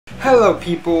Hello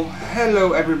people,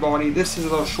 hello everybody. This is a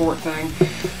little short thing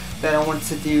that I wanted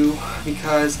to do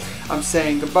because I'm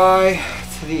saying goodbye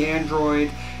to the Android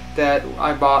that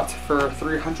I bought for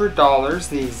 $300,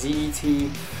 the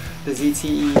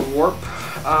ZTE Warp.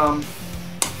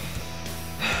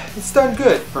 It's done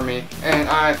good for me, and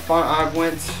I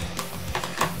went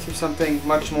to something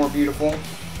much more beautiful.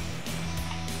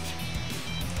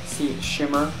 See it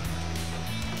shimmer.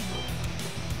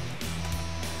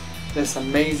 This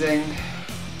amazing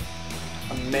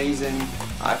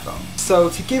iPhone. So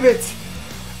to give it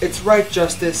its right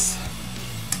justice,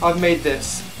 I've made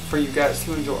this for you guys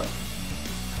to enjoy.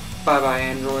 Bye bye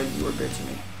Android, you were good to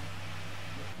me.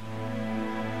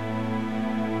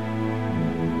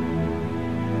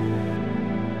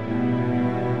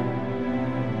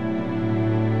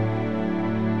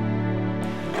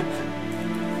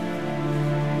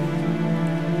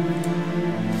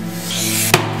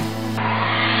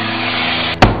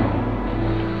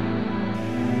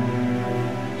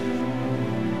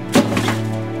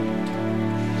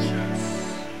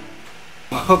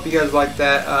 I hope you guys like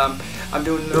that. I'm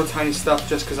doing little tiny stuff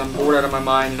just because I'm bored out of my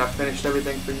mind and I finished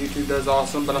everything for YouTube. That's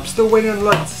awesome, but I'm still waiting on the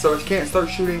lights, so I can't start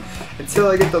shooting until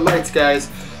I get the lights, guys,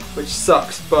 which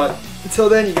sucks. But until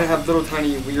then, you're gonna have little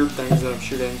tiny weird things that I'm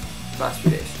shooting the last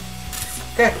few days.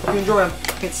 Okay, hope you enjoy them.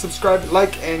 Hit subscribe,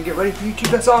 like, and get ready for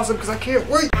YouTube. That's awesome because I can't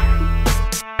wait.